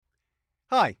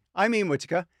Hi, I'm Ian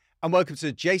Whittaker, and welcome to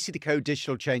the JCDecaux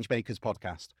Digital Changemakers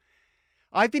podcast.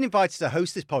 I've been invited to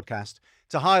host this podcast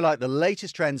to highlight the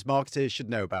latest trends marketers should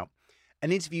know about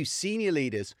and interview senior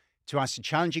leaders to ask the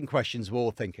challenging questions we're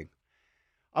all thinking.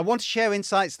 I want to share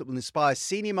insights that will inspire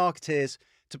senior marketers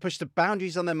to push the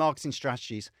boundaries on their marketing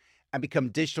strategies and become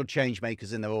digital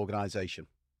changemakers in their organization.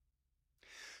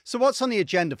 So what's on the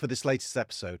agenda for this latest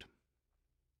episode?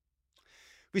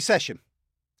 Recession.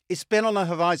 It's been on the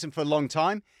horizon for a long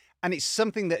time, and it's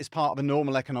something that is part of a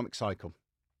normal economic cycle.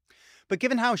 But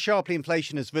given how sharply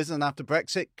inflation has risen after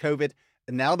Brexit, COVID,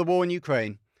 and now the war in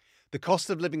Ukraine, the cost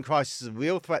of living crisis is a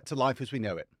real threat to life as we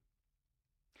know it.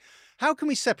 How can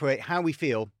we separate how we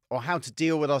feel or how to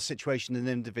deal with our situation as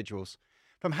individuals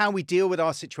from how we deal with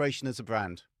our situation as a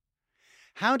brand?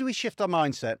 How do we shift our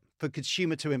mindset from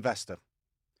consumer to investor?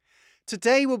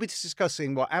 Today, we'll be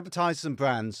discussing what advertisers and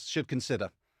brands should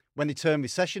consider when the term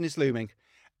recession is looming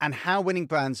and how winning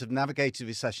brands have navigated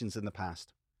recessions in the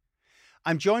past.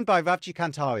 I'm joined by Ravji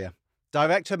Kantaria,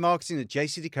 Director of Marketing at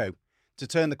JCDecaux, to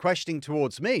turn the questioning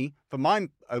towards me from my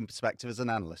own perspective as an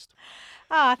analyst.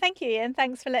 Thank you, Ian.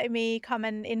 Thanks for letting me come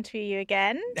and interview you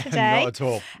again today. Not at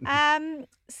all.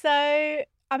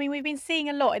 We've been seeing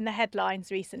a lot in the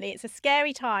headlines recently. It's a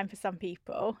scary time for some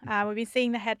people. We've been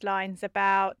seeing the headlines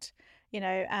about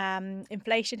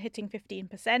inflation hitting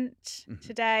 15%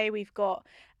 today. We've got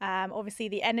obviously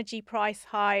the energy price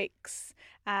hikes.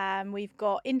 We've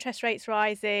got interest rates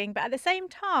rising. But at the same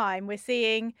time, we're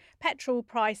seeing petrol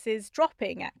prices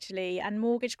dropping, actually, and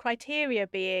mortgage criteria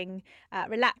being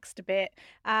relaxed a bit.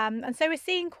 And so we're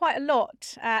seeing quite a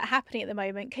lot happening at the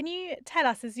moment. Can you tell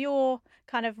us, as your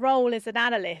kind of role as an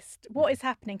analyst, what is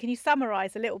happening? Can you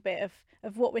summarise a little bit of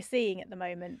what we're seeing at the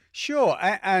moment? Sure.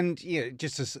 And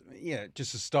just to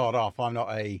start off, I'm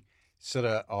not a sort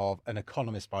of an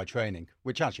economist by training,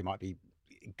 which actually might be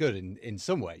good in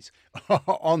some ways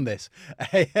on this.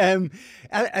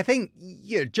 I think,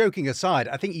 joking aside,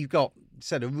 I think you've got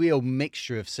a real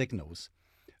mixture of signals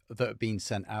that are being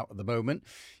sent out at the moment.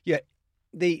 Yeah.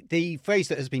 The phrase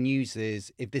that has been used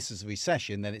is, if this is a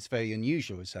recession, then it's a very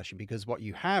unusual recession, because what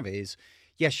you have is,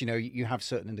 yes, you have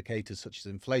certain indicators such as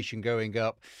inflation going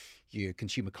up, your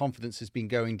consumer confidence has been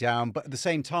going down, but at the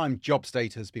same time, jobs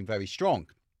data has been very strong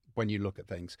when you look at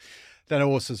things. Then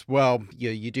also as well,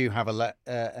 you do have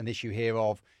an issue here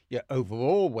of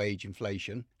overall wage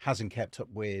inflation hasn't kept up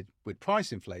with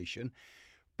price inflation.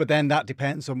 But then that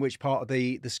depends on which part of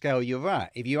the scale you're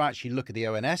at. If you actually look at the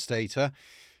ONS data,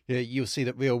 you'll see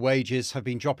that real wages have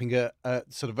been dropping at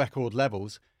sort of record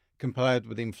levels compared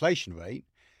with the inflation rate.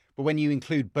 But when you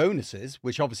include bonuses,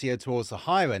 which obviously are towards the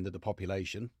higher end of the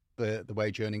population, the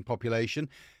wage earning population,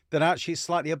 then actually it's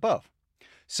slightly above.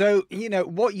 So,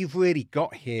 what you've really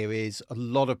got here is a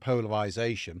lot of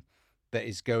polarization that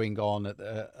is going on at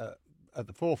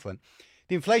the forefront.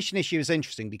 The inflation issue is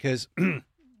interesting because if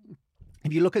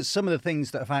you look at some of the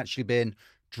things that have actually been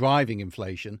driving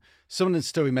inflation, some of them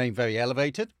still remain very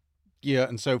elevated,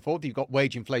 and so forth. You've got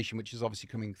wage inflation, which is obviously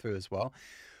coming through as well.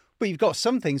 But you've got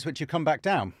some things which have come back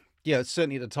down.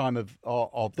 Certainly at the time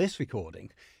of this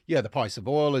recording. The price of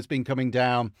oil has been coming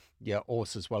down.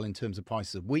 Also as well in terms of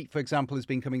prices of wheat, for example, has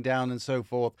been coming down and so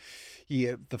forth.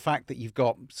 The fact that you've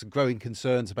got some growing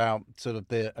concerns about sort of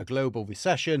a global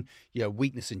recession,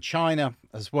 weakness in China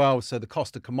as well. So the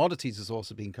cost of commodities has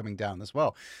also been coming down as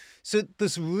well. So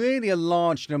there's really a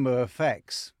large number of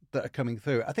effects that are coming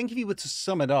through. I think if you were to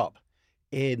sum it up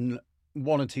in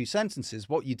one or two sentences,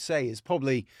 what you'd say is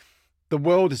probably the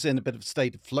world is in a bit of a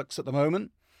state of flux at the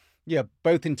moment.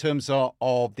 Both in terms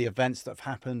of the events that have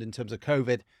happened in terms of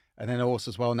COVID, and then also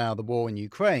as well now the war in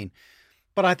Ukraine.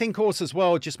 But I think also as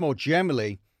well, just more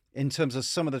generally, in terms of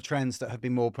some of the trends that have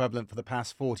been more prevalent for the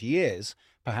past 40 years,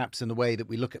 perhaps in the way that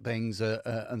we look at things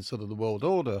and sort of the world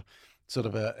order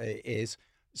is,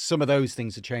 some of those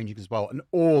things are changing as well. And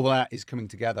all that is coming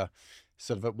together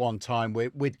sort of at one time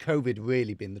with COVID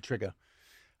really being the trigger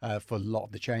for a lot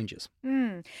of the changes.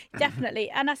 Definitely.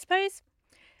 And I suppose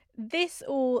this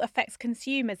all affects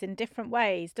consumers in different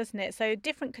ways, doesn't it? So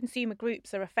different consumer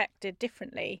groups are affected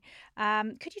differently.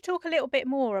 Could you talk a little bit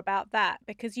more about that?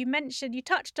 Because you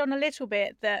touched on a little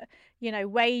bit that,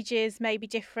 wages may be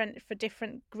different for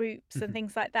different groups and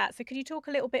things like that. So could you talk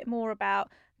a little bit more about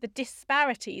the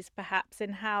disparities perhaps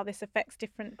in how this affects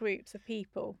different groups of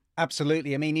people?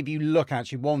 Absolutely. I mean, if you look,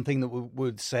 actually, one thing that we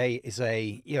would say is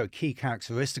a key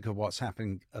characteristic of what's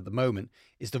happening at the moment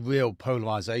is the real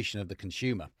polarization of the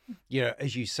consumer.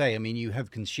 As you say, I mean, you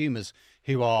have consumers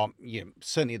who are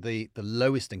certainly the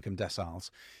lowest income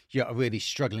deciles, are really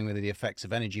struggling with the effects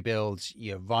of energy bills,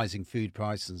 rising food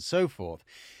prices and so forth.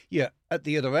 At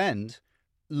the other end,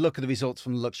 look at the results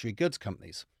from luxury goods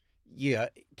companies. Yeah,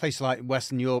 places like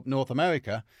Western Europe, North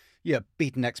America, yeah,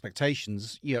 beating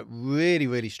expectations. Yeah, really,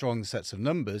 really strong sets of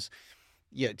numbers.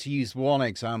 Yeah, to use one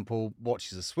example,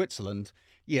 watches of Switzerland.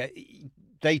 Yeah,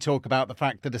 they talk about the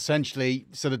fact that essentially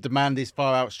sort of demand is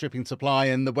far outstripping supply,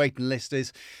 and the waiting list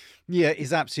is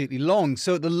absolutely long.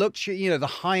 So the luxury, the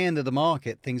high end of the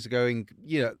market, things are going,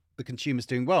 the consumer's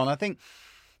doing well. And I think,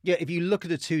 yeah, if you look at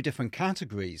the two different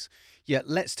categories, yeah,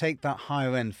 let's take that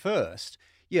higher end first.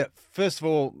 Yeah, first of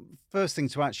all, first thing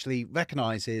to actually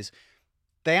recognize is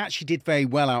they actually did very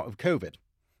well out of COVID.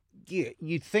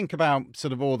 You think about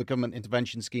sort of all the government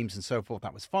intervention schemes and so forth,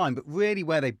 that was fine. But really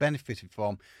where they benefited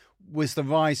from was the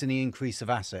rise in the increase of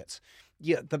assets.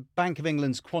 Yeah, the Bank of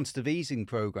England's quantitative easing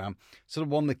program, sort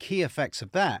of one of the key effects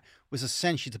of that was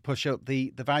essentially to push up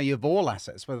the value of all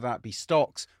assets, whether that be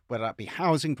stocks, whether that be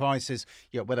housing prices,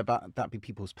 whether that be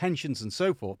people's pensions and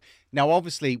so forth. Now,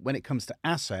 obviously, when it comes to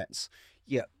assets,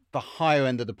 the higher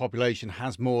end of the population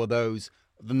has more of those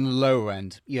than the lower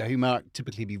end, who might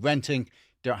typically be renting,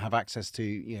 don't have access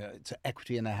to to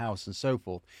equity in their house and so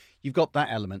forth. You've got that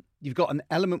element. You've got an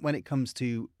element when it comes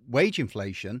to wage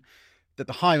inflation that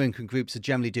the higher income groups are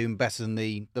generally doing better than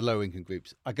the lower income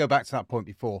groups. I go back to that point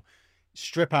before.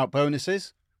 Strip out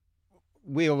bonuses,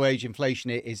 real wage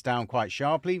inflation is down quite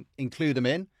sharply. Include them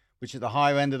in, which is the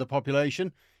higher end of the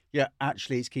population. Yeah,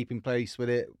 actually, it's keeping pace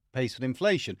with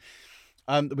inflation.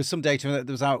 There was some data that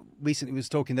was out recently was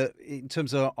talking that in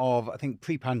terms of I think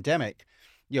pre-pandemic,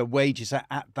 wages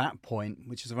at that point,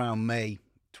 which is around May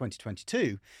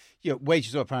 2022,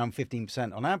 wages are up around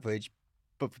 15% on average.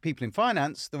 But for people in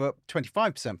finance, they're up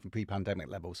 25% from pre-pandemic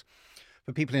levels.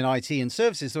 For people in IT and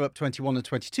services, they're up 21 and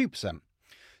 22%.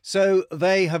 So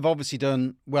they have obviously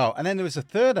done well. And then there is a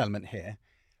third element here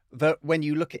that when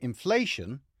you look at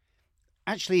inflation,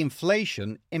 actually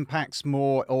inflation impacts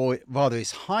more, or rather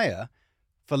is higher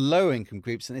for lower income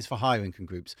groups than it is for higher income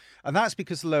groups. And that's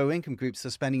because the lower income groups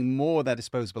are spending more of their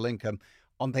disposable income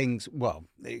on things, well,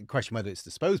 the question whether it's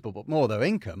disposable, but more of their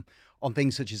income on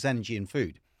things such as energy and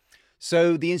food.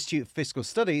 So the Institute of Fiscal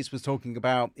Studies was talking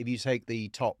about if you take the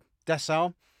top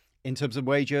decile in terms of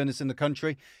wage earners in the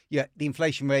country, the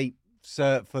inflation rate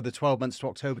for the 12 months to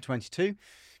October 22,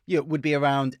 would be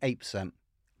around 8%.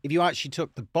 If you actually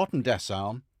took the bottom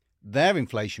decile, their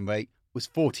inflation rate was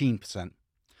 14%.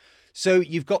 So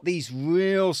you've got these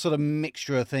real sort of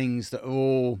mixture of things that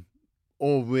are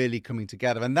all really coming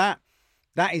together. And that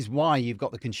is why you've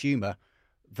got the consumer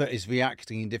that is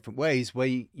reacting in different ways, where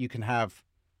you can have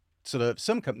sort of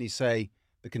some companies say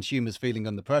the consumer's feeling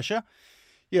under pressure.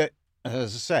 Yeah,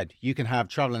 as I said, you can have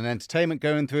travel and entertainment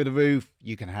going through the roof.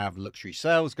 You can have luxury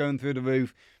sales going through the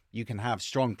roof. You can have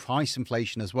strong price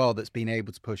inflation as well that's been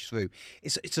able to push through.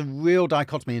 It's a real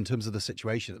dichotomy in terms of the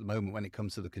situation at the moment when it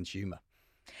comes to the consumer.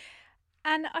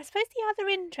 And I suppose the other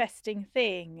interesting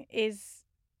thing is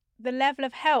the level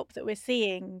of help that we're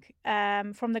seeing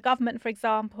from the government, for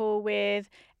example, with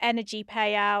energy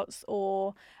payouts,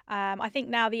 or I think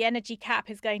now the energy cap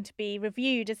is going to be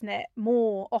reviewed, isn't it,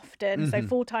 more often, so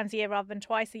 4 times a year rather than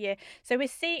twice a year. So we're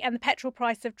seeing, and the petrol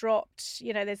price have dropped.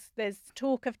 There's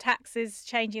talk of taxes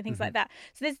changing, things like that.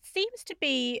 So there seems to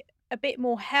be a bit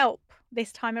more help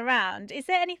this time around. Is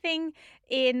there anything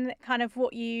in kind of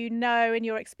what in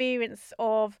your experience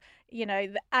of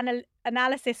the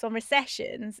analysis on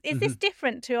recessions? Is this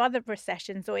different to other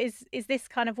recessions, or is this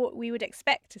kind of what we would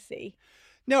expect to see?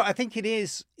 No, I think it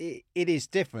is. It is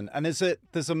different, and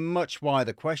there's a much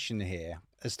wider question here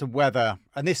as to whether,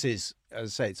 and this is,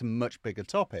 as I say, it's a much bigger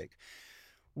topic.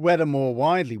 Whether more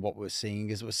widely what we're seeing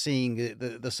is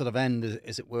the sort of end,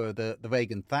 as it were, the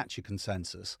Reagan-Thatcher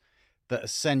consensus, that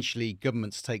essentially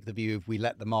governments take the view of we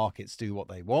let the markets do what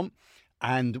they want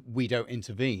and we don't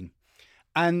intervene.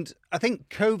 And I think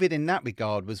COVID in that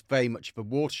regard was very much of a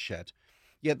watershed.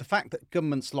 Yet the fact that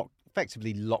governments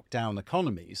effectively locked down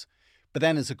economies, but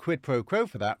then as a quid pro quo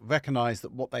for that, recognised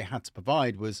that what they had to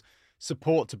provide was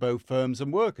support to both firms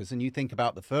and workers. And you think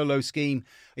about the furlough scheme,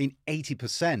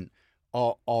 80%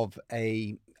 of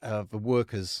a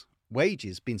worker's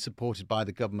wages being supported by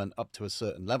the government up to a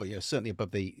certain level, certainly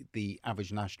above the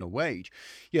average national wage,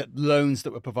 loans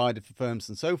that were provided for firms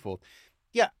and so forth.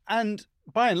 Yeah, and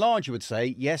by and large, you would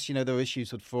say, yes, there were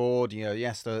issues with fraud,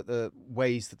 yes, the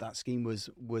ways that scheme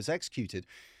was executed.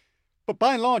 But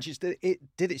by and large, it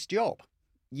did its job.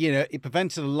 It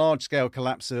prevented a large-scale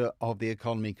collapse of the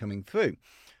economy coming through.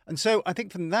 And so I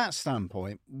think from that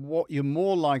standpoint, what you're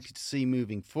more likely to see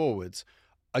moving forwards,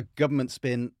 a government's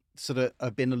been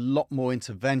a lot more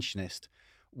interventionist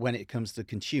when it comes to the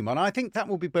consumer. And I think that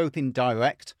will be both in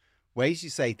direct ways. You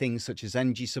say things such as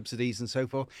energy subsidies and so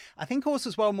forth. I think also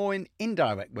as well more in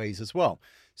indirect ways as well.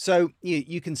 So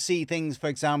you can see things, for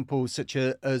example, such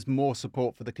as more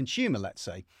support for the consumer, let's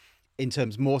say, in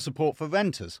terms of more support for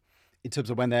renters, in terms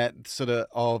of when they're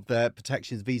of their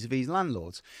protections vis-a-vis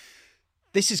landlords.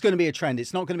 This is going to be a trend.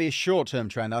 It's not going to be a short-term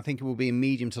trend. I think it will be a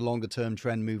medium to longer-term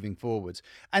trend moving forwards.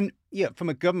 And from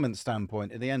a government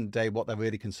standpoint, at the end of the day, what they're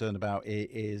really concerned about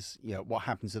is what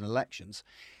happens in elections.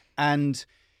 And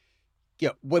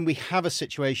when we have a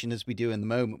situation as we do in the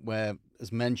moment where,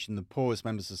 as mentioned, the poorest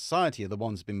members of society are the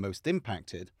ones who've been most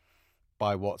impacted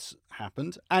by what's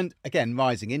happened. And again,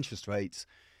 rising interest rates.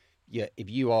 If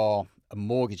you are a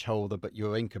mortgage holder, but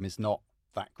your income is not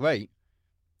that great,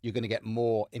 you're going to get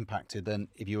more impacted than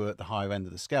if you were at the higher end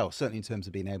of the scale, certainly in terms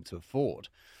of being able to afford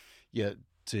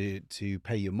to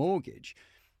pay your mortgage.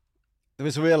 There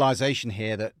is a realization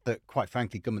here that quite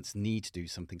frankly, governments need to do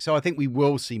something. So I think we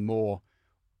will see more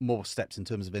steps in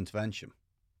terms of intervention.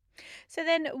 So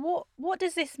then what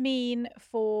does this mean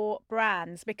for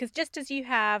brands? Because just as you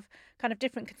have kind of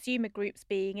different consumer groups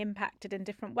being impacted in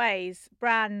different ways,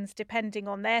 brands, depending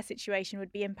on their situation,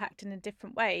 would be impacted in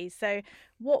different ways. So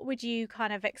what would you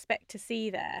kind of expect to see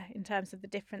there in terms of the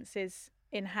differences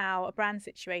in how a brand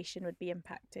situation would be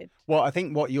impacted? Well, I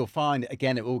think what you'll find,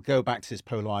 again, it will go back to this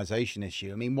polarization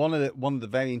issue. I mean, one of the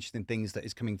very interesting things that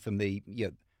is coming from the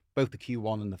both the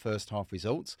Q1 and the first half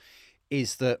results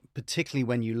is that particularly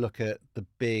when you look at the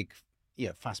big,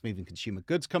 fast-moving consumer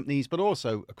goods companies, but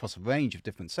also across a range of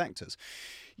different sectors,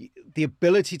 the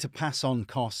ability to pass on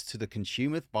costs to the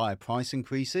consumer via price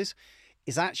increases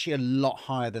is actually a lot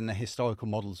higher than the historical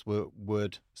models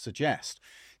would suggest.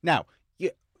 Now,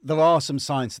 there are some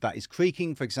signs that is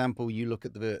creaking. For example, you look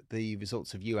at the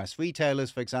results of US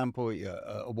retailers, for example,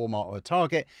 a Walmart or a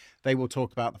Target, they will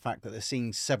talk about the fact that they're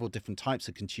seeing several different types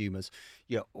of consumers,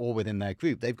 all within their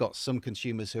group. They've got some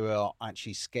consumers who are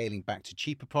actually scaling back to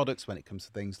cheaper products when it comes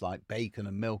to things like bacon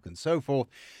and milk and so forth.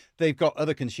 They've got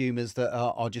other consumers that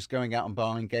are just going out and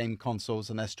buying game consoles,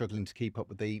 and they're struggling to keep up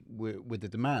with the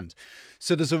demand.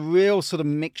 So there's a real sort of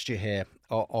mixture here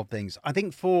of things. I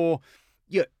think for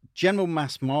general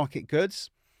mass market goods,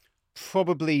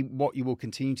 probably what you will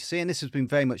continue to see, and this has been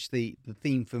very much the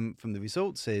theme from the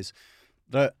results, is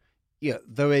that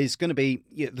there's going to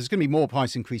be more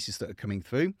price increases that are coming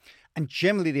through, and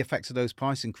generally the effects of those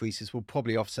price increases will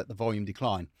probably offset the volume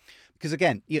decline, because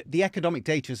again, the economic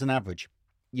data is an average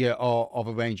of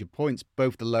a range of points,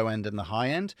 both the low end and the high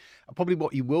end. And probably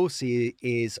what you will see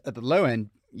is at the low end,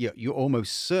 you're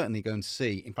almost certainly going to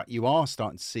see, in fact, you are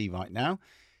starting to see right now,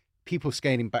 people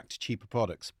scaling back to cheaper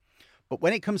products. But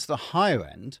when it comes to the higher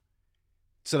end,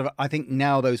 I think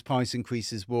now those price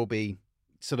increases will be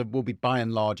by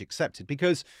and large accepted,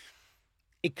 because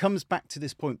it comes back to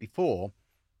this point before.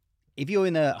 If you're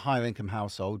in a higher income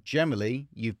household, generally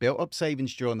you've built up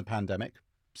savings during the pandemic,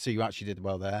 so you actually did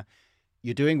well there.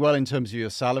 You're doing well in terms of your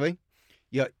salary.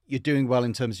 You're doing well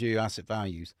in terms of your asset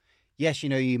values. Yes,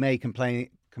 you may complain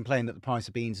that the price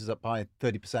of beans is up by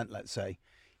 30%, let's say,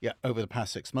 over the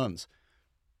past 6 months.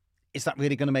 Is that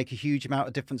really going to make a huge amount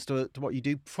of difference to what you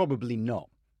do? Probably not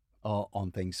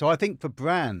on things. So I think for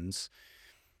brands,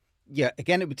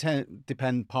 again, it would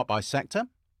depend part by sector,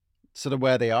 sort of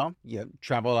where they are.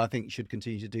 Travel, I think, should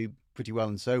continue to do pretty well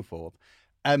and so forth.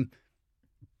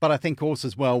 But I think also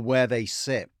as well where they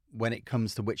sit when it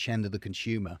comes to which end of the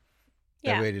consumer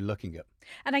they're really looking at.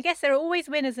 And I guess there are always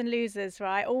winners and losers,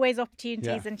 right? Always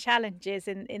opportunities and challenges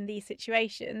in these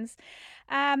situations.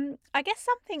 I guess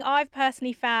something I've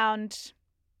personally found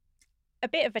a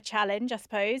bit of a challenge, I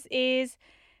suppose, is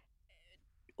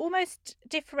almost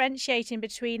differentiating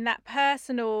between that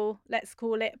personal, let's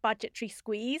call it budgetary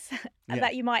squeeze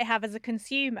that you might have as a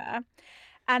consumer,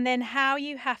 and then how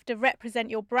you have to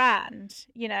represent your brand,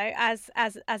 as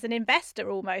an investor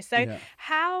almost. So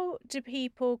how do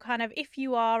people kind of, if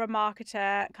you are a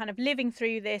marketer kind of living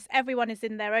through this, everyone is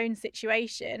in their own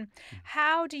situation,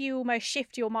 how do you almost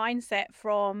shift your mindset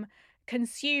from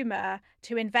consumer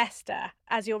to investor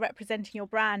as you're representing your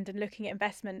brand and looking at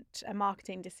investment and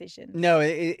marketing decisions? No,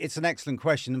 it's an excellent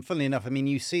question. And funnily enough,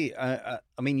 you've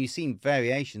seen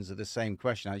variations of the same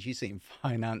question. As you see in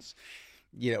finance,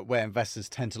 where investors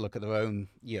tend to look at their own,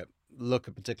 look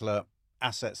at particular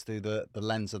assets through the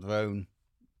lens of their own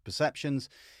perceptions.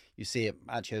 You see it,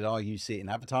 actually, I'd argue, you see it in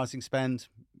advertising spend.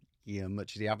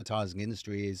 Much of the advertising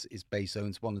industry is based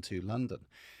owns one or two London.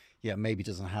 Maybe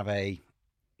doesn't have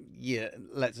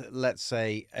let's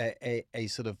say a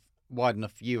sort of wide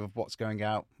enough view of what's going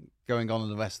on in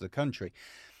the rest of the country.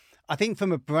 I think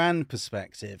from a brand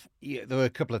perspective, there are a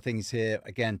couple of things here,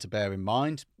 again, to bear in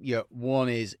mind. One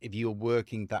is if you're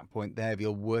working that point there, if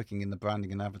you're working in the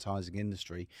branding and advertising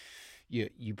industry,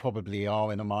 you probably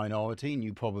are in a minority, and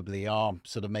you probably are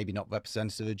sort of maybe not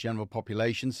representative of the general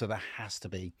population. So there has to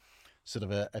be sort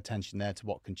of a attention there to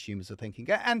what consumers are thinking.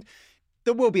 And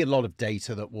there will be a lot of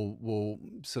data that will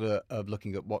sort of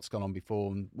looking at what's gone on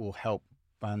before and will help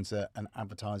brands and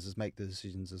advertisers make the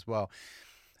decisions as well.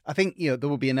 I think there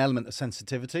will be an element of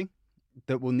sensitivity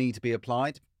that will need to be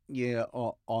applied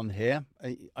on here.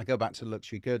 I go back to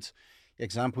luxury goods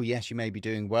example. Yes, you may be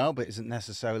doing well, but isn't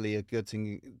necessarily a good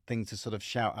thing to sort of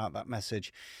shout out that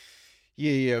message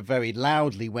very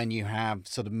loudly when you have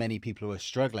sort of many people who are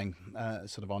struggling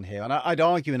sort of on here. And I'd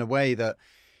argue in a way that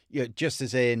just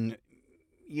as in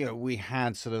we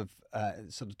had sort of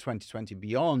 2020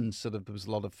 beyond, sort of there was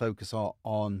a lot of focus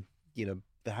on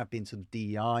there have been sort of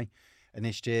DEI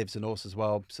initiatives and also as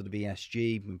well sort of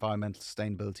ESG, environmental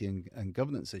sustainability and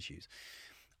governance issues.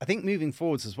 I think moving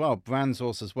forwards as well, brands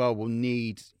also as well will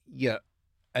need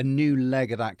a new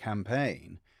leg of that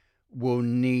campaign will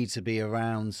need to be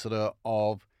around sort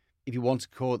of if you want to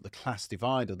call it the class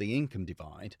divide or the income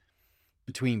divide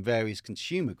between various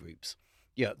consumer groups.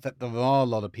 That there are a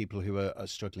lot of people who are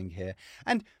struggling here.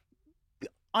 And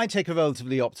I take a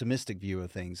relatively optimistic view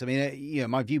of things. I mean,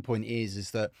 my viewpoint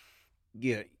is that,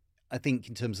 I think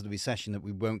in terms of the recession that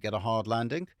we won't get a hard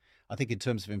landing. I think in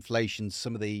terms of inflation,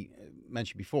 some of the,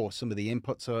 mentioned before, some of the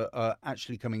inputs are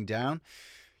actually coming down.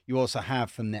 You also have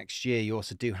from next year, you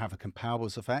also do have a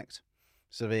comparables effect.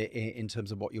 So in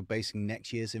terms of what you're basing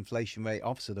next year's inflation rate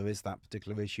off. So there is that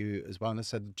particular issue as well. And I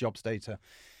said the jobs data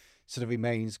sort of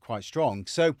remains quite strong.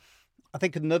 So I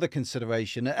think another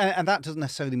consideration, and that doesn't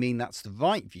necessarily mean that's the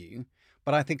right view,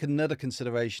 but I think another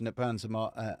consideration that brands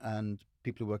and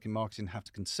people who work in marketing have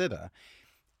to consider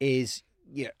is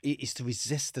to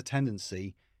resist the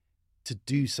tendency to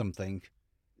do something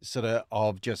sort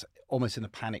of just almost in a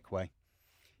panic way.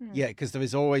 Because there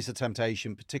is always a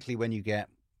temptation, particularly when you get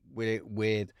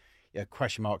with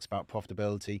question marks about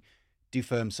profitability. Do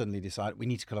firms suddenly decide we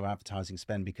need to cut our advertising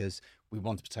spend because we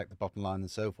want to protect the bottom line and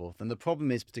so forth? And the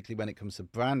problem is, particularly when it comes to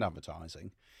brand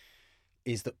advertising,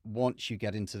 is that once you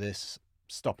get into this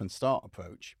stop and start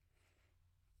approach,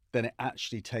 then it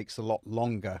actually takes a lot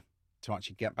longer to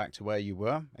actually get back to where you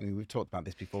were. I mean, we've talked about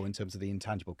this before in terms of the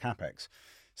intangible capex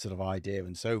sort of idea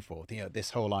and so forth.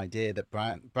 This whole idea that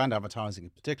brand advertising in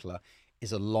particular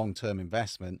is a long-term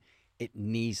investment. It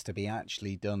needs to be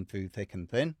actually done through thick and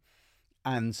thin.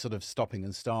 And sort of stopping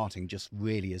and starting just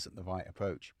really isn't the right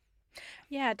approach.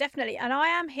 Yeah, definitely. And I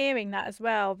am hearing that as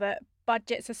well, that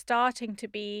budgets are starting to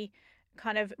be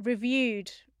kind of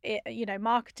reviewed,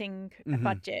 marketing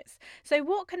budgets. So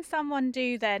what can someone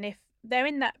do then if they're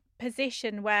in that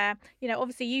position where,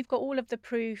 obviously you've got all of the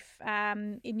proof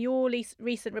in your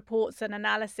recent reports and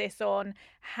analysis on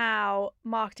how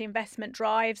market investment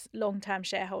drives long-term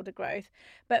shareholder growth,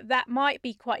 but that might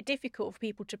be quite difficult for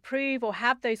people to prove or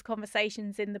have those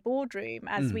conversations in the boardroom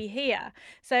as we hear.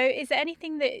 So is there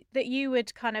anything that you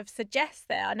would kind of suggest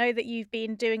there? I know that you've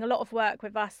been doing a lot of work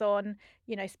with us on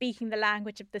speaking the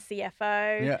language of the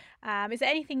CFO. Is there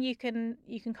anything you can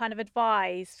kind of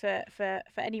advise for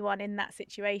anyone in that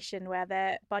situation where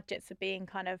their budgets are being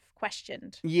kind of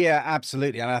questioned? Yeah,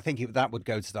 absolutely. And I think that would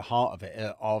go to the heart of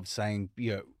it, of saying,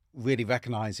 really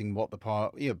recognizing what the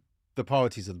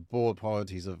priorities of the board,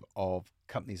 priorities of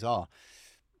companies are.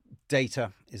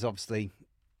 Data is obviously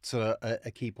sort of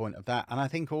a key point of that. And I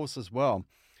think also as well,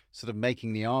 sort of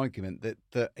making the argument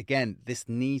that again, this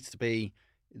needs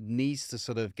to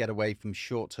sort of get away from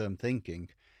short-term thinking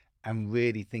and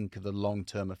really think of the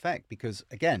long-term effect, because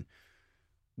again,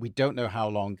 we don't know how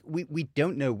long, we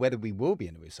don't know whether we will be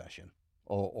in a recession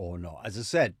or not. As I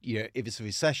said, if it's a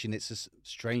recession, it's a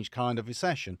strange kind of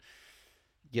recession.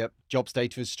 Jobs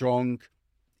data is strong.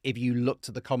 If you looked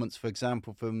at the comments, for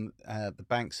example, from the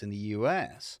banks in the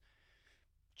US,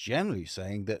 generally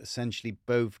saying that essentially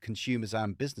both consumers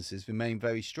and businesses remain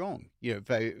very strong,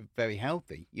 very, very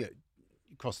healthy,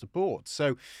 across the board.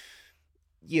 So,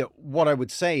 what I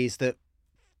would say is that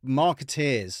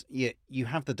marketeers, you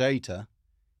have the data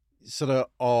sort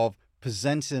of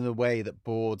presented in a way that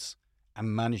boards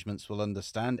and managements will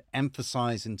understand,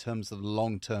 emphasize in terms of the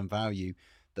long-term value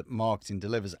that marketing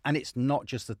delivers. And it's not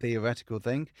just a theoretical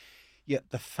thing.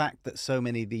 Yet the fact that so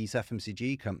many of these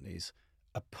FMCG companies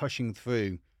are pushing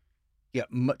through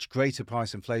much greater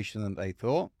price inflation than they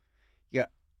thought,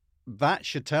 that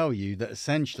should tell you that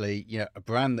essentially, a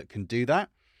brand that can do that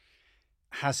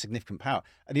has significant power.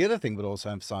 And the other thing would also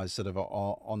emphasize sort of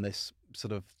on this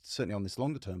sort of, certainly on this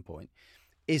longer term point,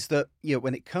 is that,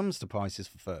 when it comes to prices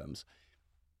for firms,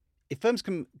 if firms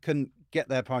can get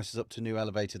their prices up to a new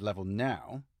elevated level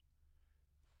now,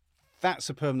 that's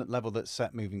a permanent level that's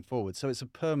set moving forward. So it's a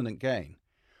permanent gain.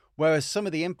 Whereas some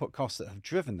of the input costs that have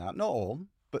driven that, not all,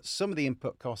 but some of the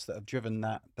input costs that have driven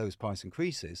those price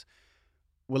increases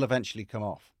will eventually come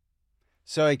off.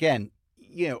 So again,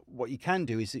 what you can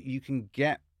do is that you can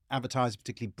get advertising,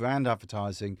 particularly brand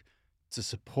advertising, to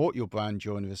support your brand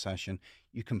during a recession.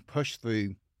 You can push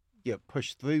through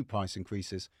price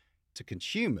increases to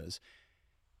consumers.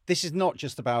 This is not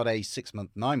just about a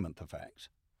 6-month, 9-month effect.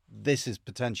 This is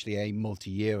potentially a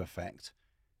multi-year effect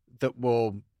that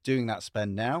doing that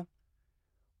spend now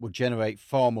will generate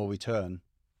far more return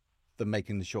than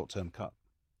making the short-term cut.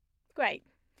 Great.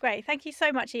 Thank you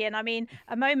so much, Ian. I mean,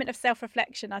 a moment of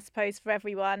self-reflection, I suppose, for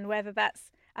everyone, whether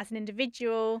that's as an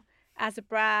individual, as a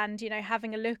brand,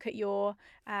 having a look at your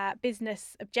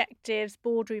business objectives,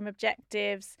 boardroom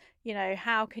objectives,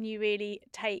 how can you really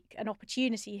take an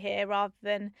opportunity here rather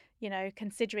than,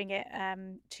 considering it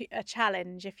a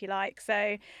challenge, if you like.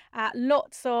 So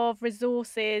lots of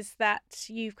resources that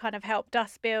you've kind of helped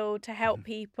us build to help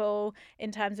people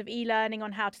in terms of e-learning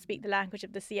on how to speak the language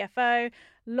of the CFO.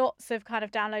 Lots of kind of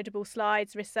downloadable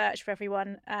slides, research for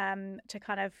everyone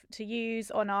to use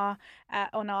on our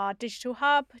digital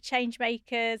hub,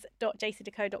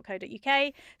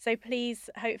 changemakers.jcdeco.co.uk. So please,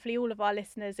 hopefully all of our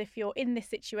listeners, if you're in this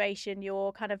situation,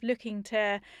 you're kind of looking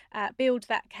to build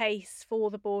that case for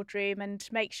the boardroom and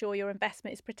make sure your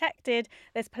investment is protected,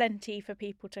 there's plenty for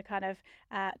people to kind of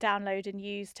download and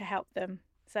use to help them.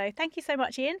 So thank you so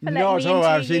much, Ian, for letting me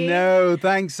interview you. No,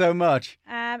 thanks so much.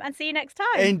 And see you next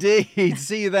time. Indeed.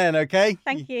 See you then, okay?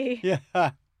 Thank you.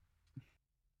 Yeah.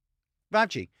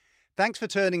 Ravji, thanks for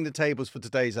turning the tables for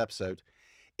today's episode.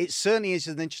 It certainly is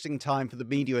an interesting time for the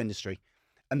media industry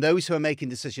and those who are making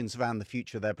decisions around the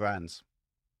future of their brands.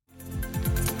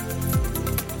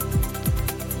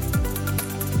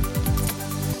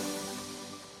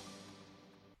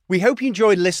 We hope you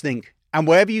enjoyed listening, and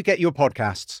wherever you get your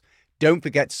podcasts, don't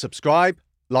forget to subscribe,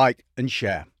 like, and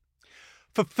share.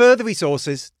 For further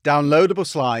resources, downloadable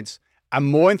slides, and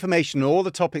more information on all the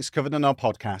topics covered in our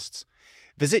podcasts,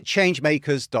 visit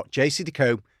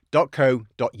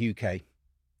changemakers.jcdeco.co.uk.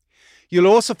 You'll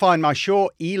also find my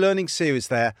short e-learning series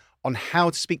there on how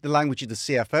to speak the language of the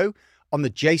CFO on the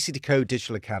JCDeco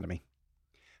Digital Academy.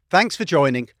 Thanks for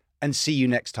joining, and see you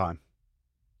next time.